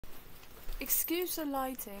excuse the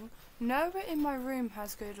lighting. Nowhere in my room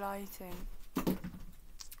has good lighting.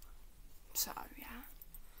 So yeah.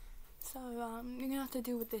 So you're gonna have to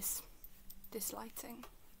deal with this lighting.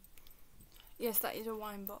 Yes, that is a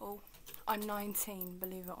wine bottle. I'm 19,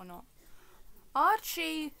 believe it or not.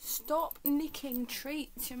 Archie, stop nicking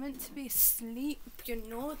treats. You're meant to be asleep. You're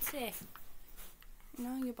naughty.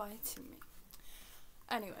 Now you're biting me.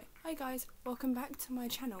 Anyway, hi guys, welcome back to my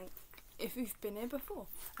channel if you've been here before,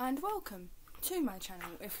 and welcome to my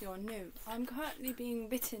channel if you're new. I'm currently being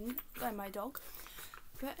bitten by my dog,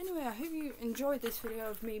 but anyway, I hope you enjoyed this video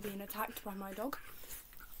of me being attacked by my dog.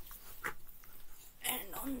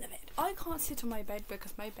 And on the bed, I can't sit on my bed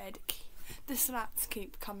because my bed, the slats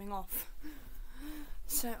keep coming off,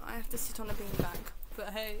 so I have to sit on a beanbag. But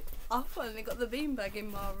hey, I finally got the beanbag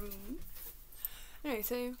in my room. Anyway,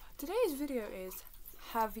 so today's video is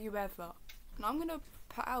have you ever, and I'm gonna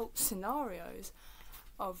put out scenarios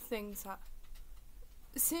of things that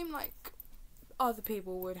seem like other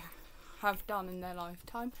people would have done in their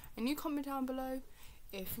lifetime, and you comment down below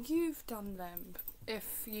if you've done them,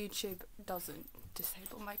 if YouTube doesn't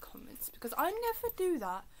disable my comments, because I never do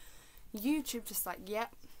that. YouTube just like,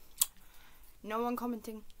 yep, no one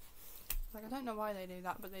commenting. Like, I don't know why they do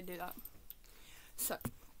that, but they do that. So,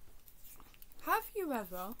 have you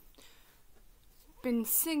ever been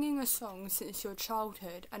singing a song since your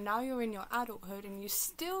childhood and now you're in your adulthood and you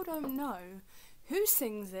still don't know who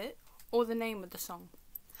sings it or the name of the song?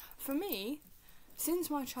 For me,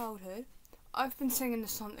 since my childhood, I've been singing the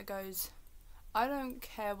song that goes, I don't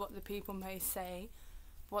care what the people may say,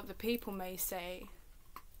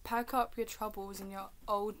 pack up your troubles in your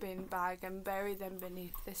old bin bag and bury them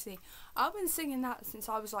beneath the sea. I've been singing that since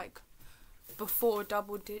I was like before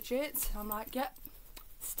double digits. I'm like, yep,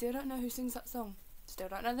 still don't know who sings that song, still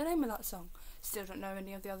don't know the name of that song, still don't know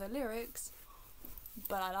any of the other lyrics,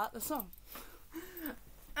 but I like the song.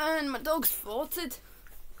 And my dog's farted.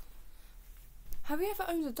 Have you ever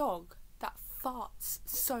owned a dog that farts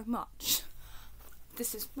so much?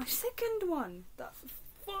 This is my second one that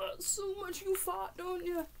farts so much. You fart, don't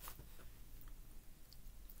you?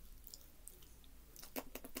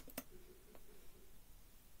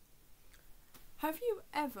 Have you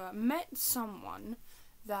ever met someone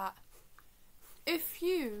that have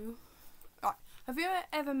you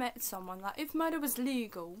ever met someone that if murder was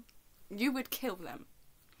legal, you would kill them?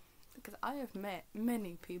 Because I have met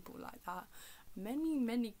many people like that.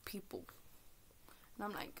 Many people. And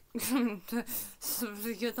I'm like,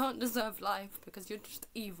 you don't deserve life because you're just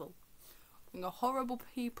evil. You're horrible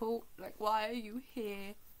people. Like, why are you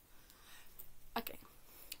here? Okay.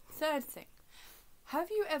 Third thing. Have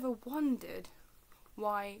you ever wondered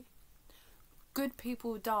why good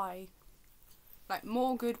people die? Like,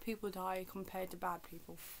 more good people die compared to bad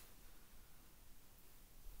people.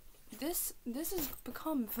 This has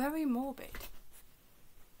become very morbid.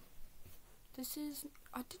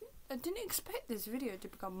 I didn't expect this video to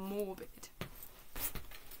become morbid.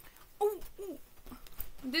 Ooh.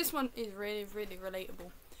 This one is really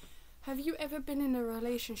relatable. Have you ever been in a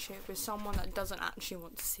relationship with someone that doesn't actually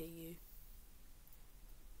want to see you?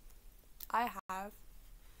 I have.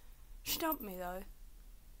 She dumped me though,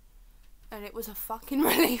 and it was a fucking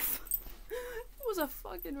relief. It was a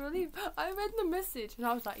fucking relief. I read the message and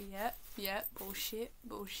I was like, yeah, bullshit,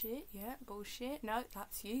 yeah, bullshit. No,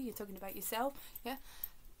 that's you. You're talking about yourself. Yeah.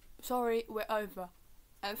 Sorry, we're over.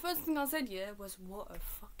 And the first thing I said, was what a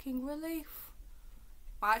fucking relief.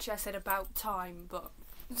 Well, actually, I said about time, but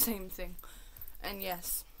same thing. And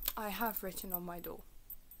yes, I have written on my door,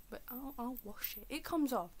 but I'll wash it. It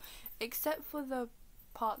comes off, except for the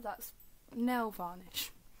part that's nail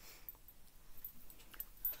varnish.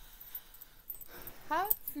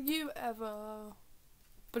 Have you ever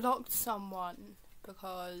blocked someone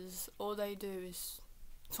because all they do is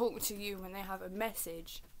talk to you when they have a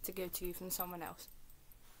message to give to you from someone else?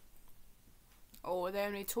 Or they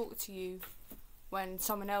only talk to you when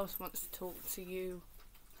someone else wants to talk to you?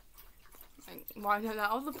 Like, why don't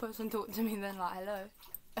that other person talk to me then? Like, hello.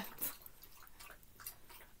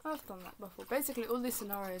 I've done that before. Basically, all these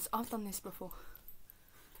scenarios, I've done this before.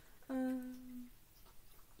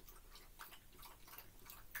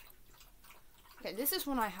 Okay, this is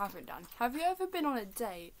one I haven't done. Have you ever been on a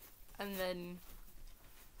date and then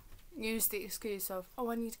used the excuse of, oh,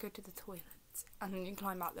 I need to go to the toilet, and then you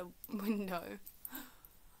climb out the window?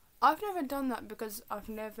 I've never done that because I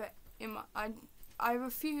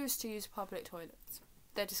refuse to use public toilets.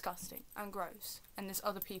 They're disgusting and gross, and there's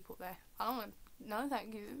other people there. I don't want. No,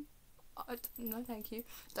 thank you. No, thank you.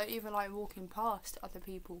 Don't even like walking past other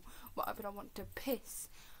people. Whatever, I want to piss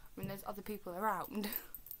when there's other people around.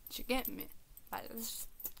 Do you get me? Like, it's just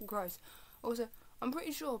gross. Also, I'm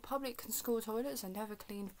pretty sure public and school toilets are never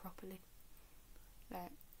cleaned properly.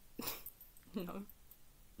 Like, no,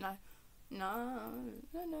 no, no,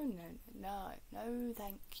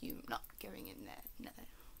 thank you. I'm not going in there. No.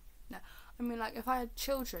 I mean, like, if I had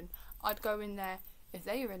children, I'd go in there if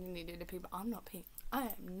they really needed a pee, but I'm not peeing. I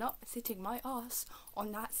am not sitting my ass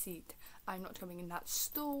on that seat. I'm not going in that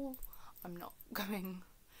stool. I'm not going...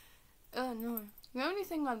 no. The only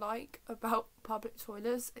thing I like about public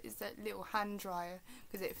toilets is that little hand dryer,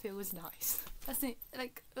 because it feels nice. That's it.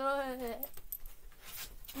 Like, oh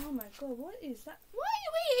my god, what is that? Why are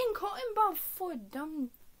you eating cotton bud for,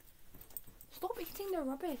 dumb? Stop eating the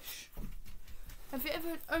rubbish. Have you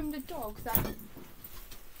ever owned a dog that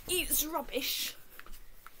eats rubbish?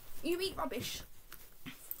 You eat rubbish.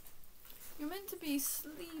 You're meant to be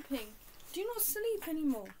sleeping. Do you not sleep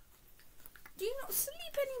anymore? You're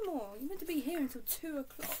meant to be here until 2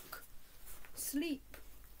 o'clock. Sleep.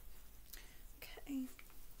 Okay.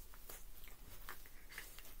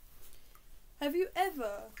 Have you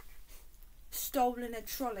ever stolen a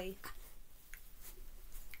trolley?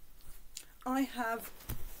 I have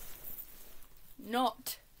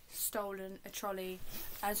not stolen a trolley,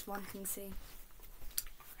 as one can see.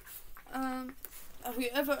 Have you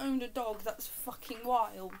ever owned a dog that's fucking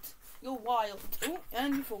wild? You're wild. Oh,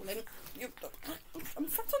 and you're falling. I'm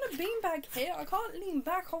sat on a beanbag here. I can't lean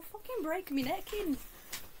back. I'll fucking break my neck in.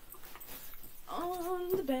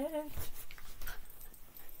 On the bed.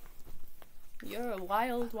 You're a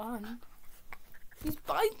wild one. He's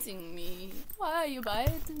biting me. Why are you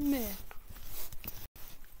biting me?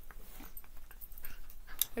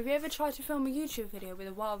 Have you ever tried to film a YouTube video with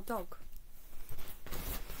a wild dog?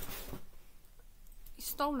 He's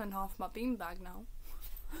stolen half my beanbag now.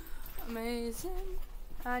 Amazing.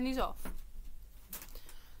 And he's off.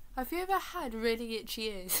 Have you ever had really itchy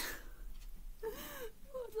ears?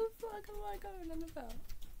 What the fuck am I going on about?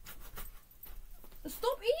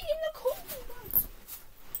 Stop eating the corn!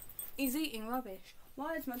 He's eating rubbish.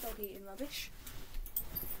 Why is my dog eating rubbish?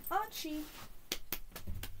 Archie.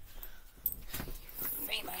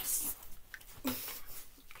 Famous.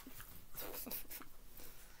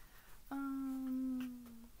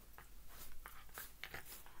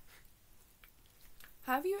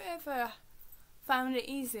 Have you ever found it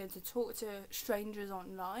easier to talk to strangers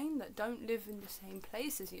online that don't live in the same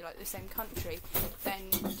place as you, like the same country,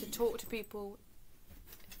 than to talk to people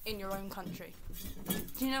in your own country?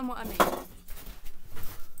 Do you know what I mean?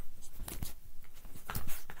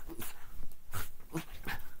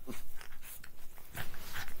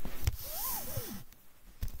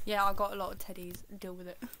 Yeah, I got a lot of teddies. Deal with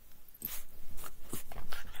it.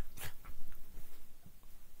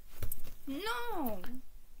 No!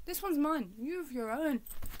 This one's mine. You have your own.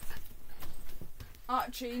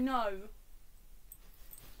 Archie, no.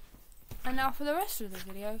 And now for the rest of the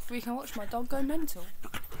video, we can watch my dog go mental.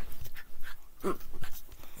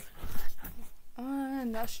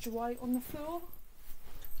 And that's Dwight on the floor.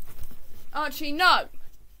 Archie, no!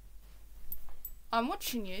 I'm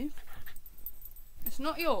watching you. It's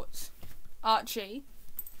not yours. Archie.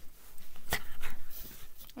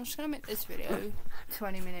 I'm just going to make this video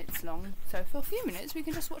 20 minutes long. So for a few minutes we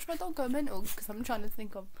can just watch my dog go mental, because I'm trying to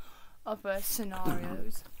think of other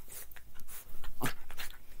scenarios.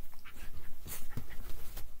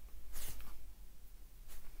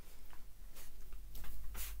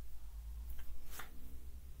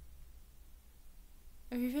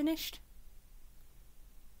 Have you finished?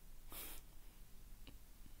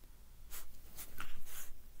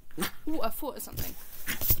 Ooh, I thought of something.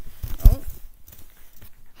 Oh.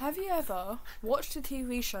 Have you ever watched a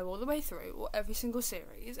TV show all the way through, or every single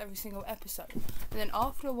series, every single episode, and then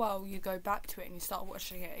after a while you go back to it and you start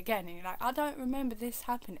watching it again and you're like, I don't remember this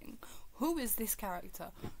happening. Who is this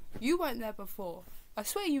character? You weren't there before. I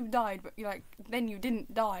swear you died, but you're like, then you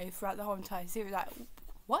didn't die throughout the whole entire series. Like,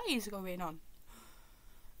 what is going on?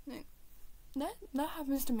 That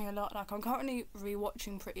happens to me a lot. Like, I'm currently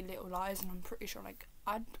rewatching Pretty Little Lies, and I'm pretty sure,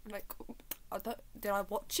 did I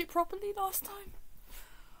watch it properly last time?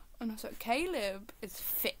 And also, Caleb is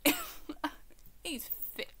fit. He's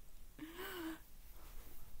fit.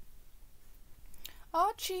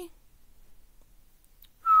 Archie.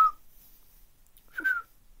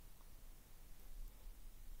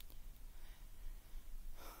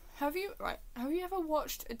 Have you ever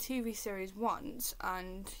watched a TV series once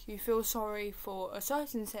and you feel sorry for a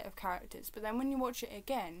certain set of characters, but then when you watch it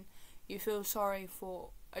again, you feel sorry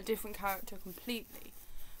for a different character completely?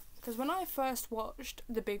 Because when I first watched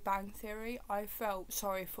The Big Bang Theory, I felt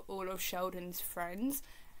sorry for all of Sheldon's friends.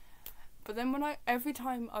 But then every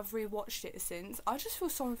time I've rewatched it since, I just feel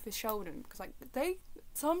sorry for Sheldon, because like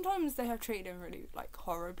sometimes they have treated him really, like,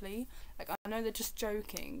 horribly. Like, I know they're just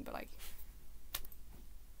joking, but, like,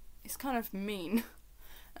 it's kind of mean.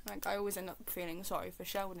 And, like, I always end up feeling sorry for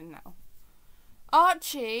Sheldon now.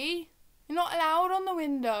 Archie, you're not allowed on the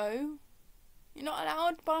window. You're not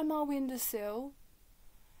allowed by my windowsill.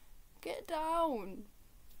 Get down.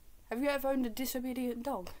 Have you ever owned a disobedient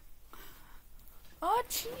dog?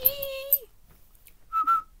 Archie!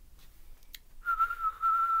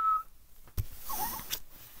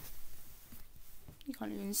 You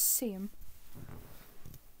can't even see him.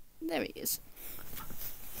 There he is.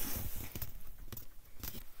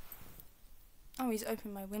 Oh, he's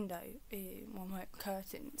opened my window, my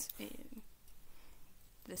curtains,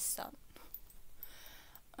 the sun.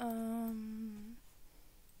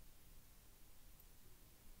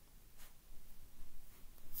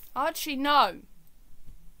 Archie, no!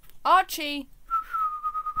 Archie!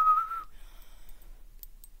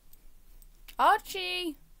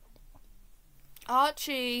 Archie!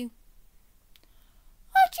 Archie!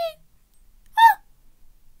 Archie!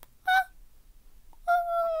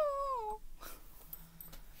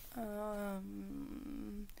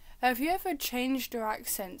 Have you ever changed your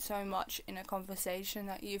accent so much in a conversation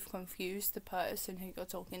that you've confused the person who you're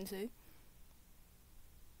talking to?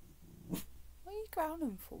 What are you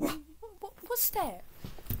growling for? What's that?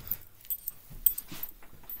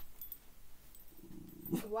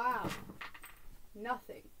 Wow.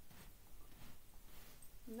 Nothing.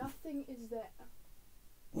 Nothing is there.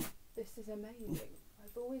 This is amazing.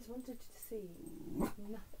 I've always wanted to see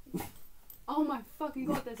nothing. Oh my fucking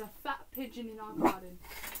god, there's a fat pigeon in our garden.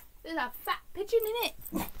 There's a fat pigeon in it.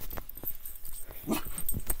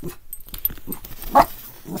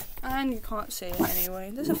 And you can't see it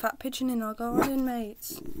anyway. There's a fat pigeon in our garden,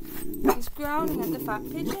 mates. He's growling at the fat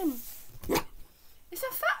pigeon. It's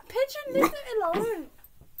a fat pigeon, leave it alone.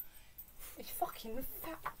 It's fucking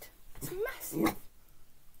fat. It's massive.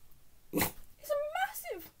 It's a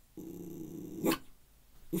massive.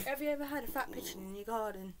 Have you ever had a fat pigeon in your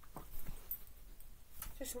garden?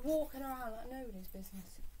 Just walking around like nobody's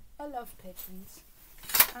business. I love pigeons.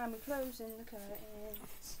 And we're closing the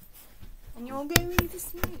curtains. And you're going to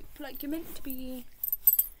sleep like you're meant to be.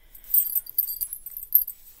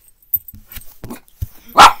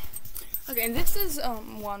 Okay, and this is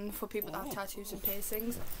one for people that have tattoos and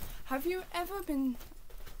piercings. Have you ever been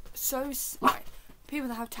so people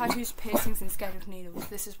that have tattoos, piercings, and scared of needles?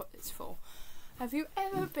 This is what it's for. Have you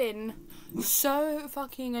ever been so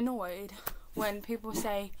fucking annoyed when people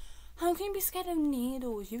say, how can you be scared of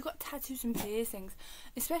needles? You've got tattoos and piercings.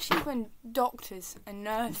 Especially when doctors and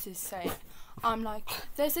nurses say it. I'm like,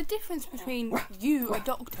 there's a difference between you, a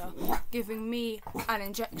doctor, giving me an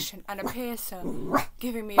injection and a piercer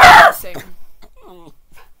giving me a piercing.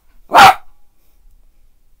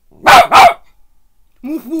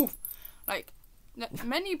 Woof woof. Like,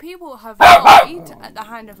 many people have died at the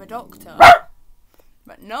hand of a doctor.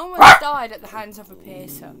 But no one's died at the hands of a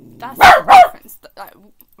piercer. That's the difference. Like,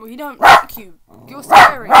 we don't like you. You're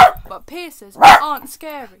scary. But piercers aren't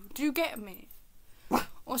scary. Do you get me?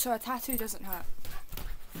 Also, a tattoo doesn't hurt.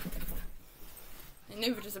 And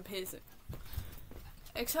neither does a piercing.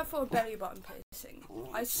 Except for a belly button piercing.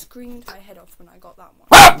 I screamed my head off when I got that one.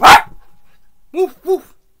 Woof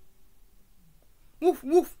woof. Woof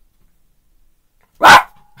woof.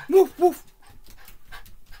 Woof woof.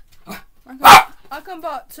 I can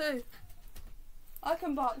bark too. I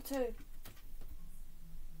can bark too.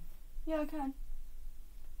 Yeah, I can.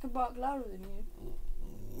 I can bark louder than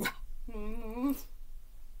you.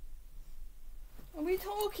 Are we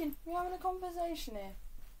talking? We're having a conversation here.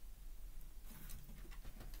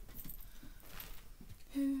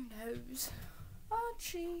 Who knows?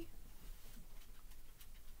 Archie.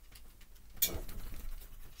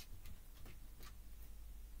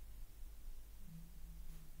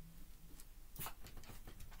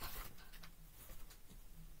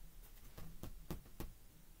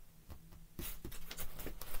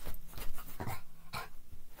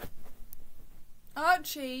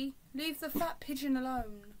 Archie, leave the fat pigeon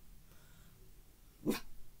alone.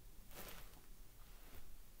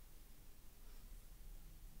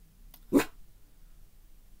 The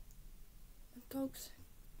dog's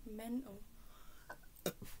mental.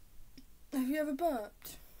 Have you ever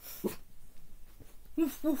burped?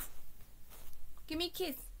 Woof woof. Give me a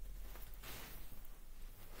kiss.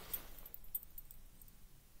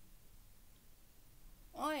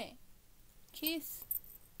 Oi. Kiss.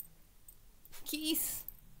 Kiss.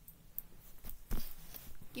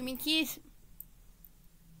 Give me a kiss.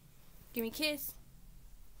 Give me a kiss.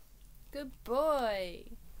 Good boy.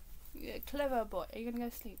 You're a clever boy. Are you gonna go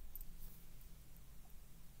to sleep?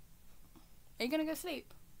 Are you gonna go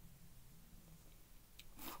sleep?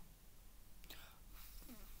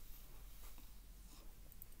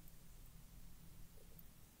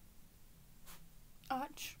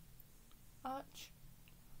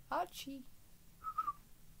 Archie.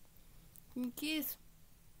 Give me a kiss.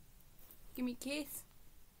 Give me a kiss.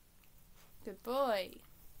 Good boy.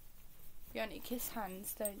 You only kiss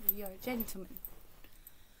hands, don't you? You're a gentleman.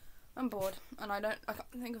 I'm bored, and I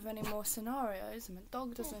can't think of any more scenarios, and my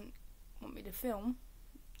dog doesn't want me to film,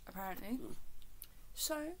 apparently.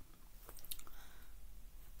 So,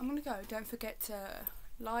 I'm gonna go. Don't forget to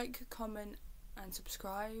like, comment, and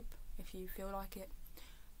subscribe if you feel like it.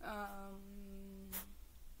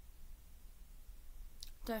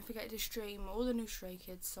 Don't forget to stream all the new Stray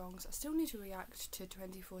Kids songs. I still need to react to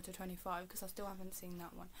 24 to 25 because I still haven't seen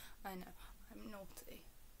that one. I know, I'm naughty.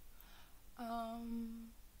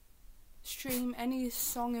 Stream any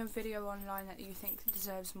song and video online that you think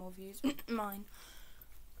deserves more views. Mine.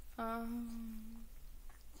 And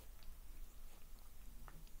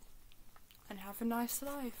have a nice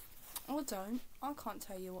life. Or don't. I can't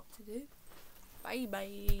tell you what to do. Bye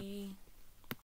bye.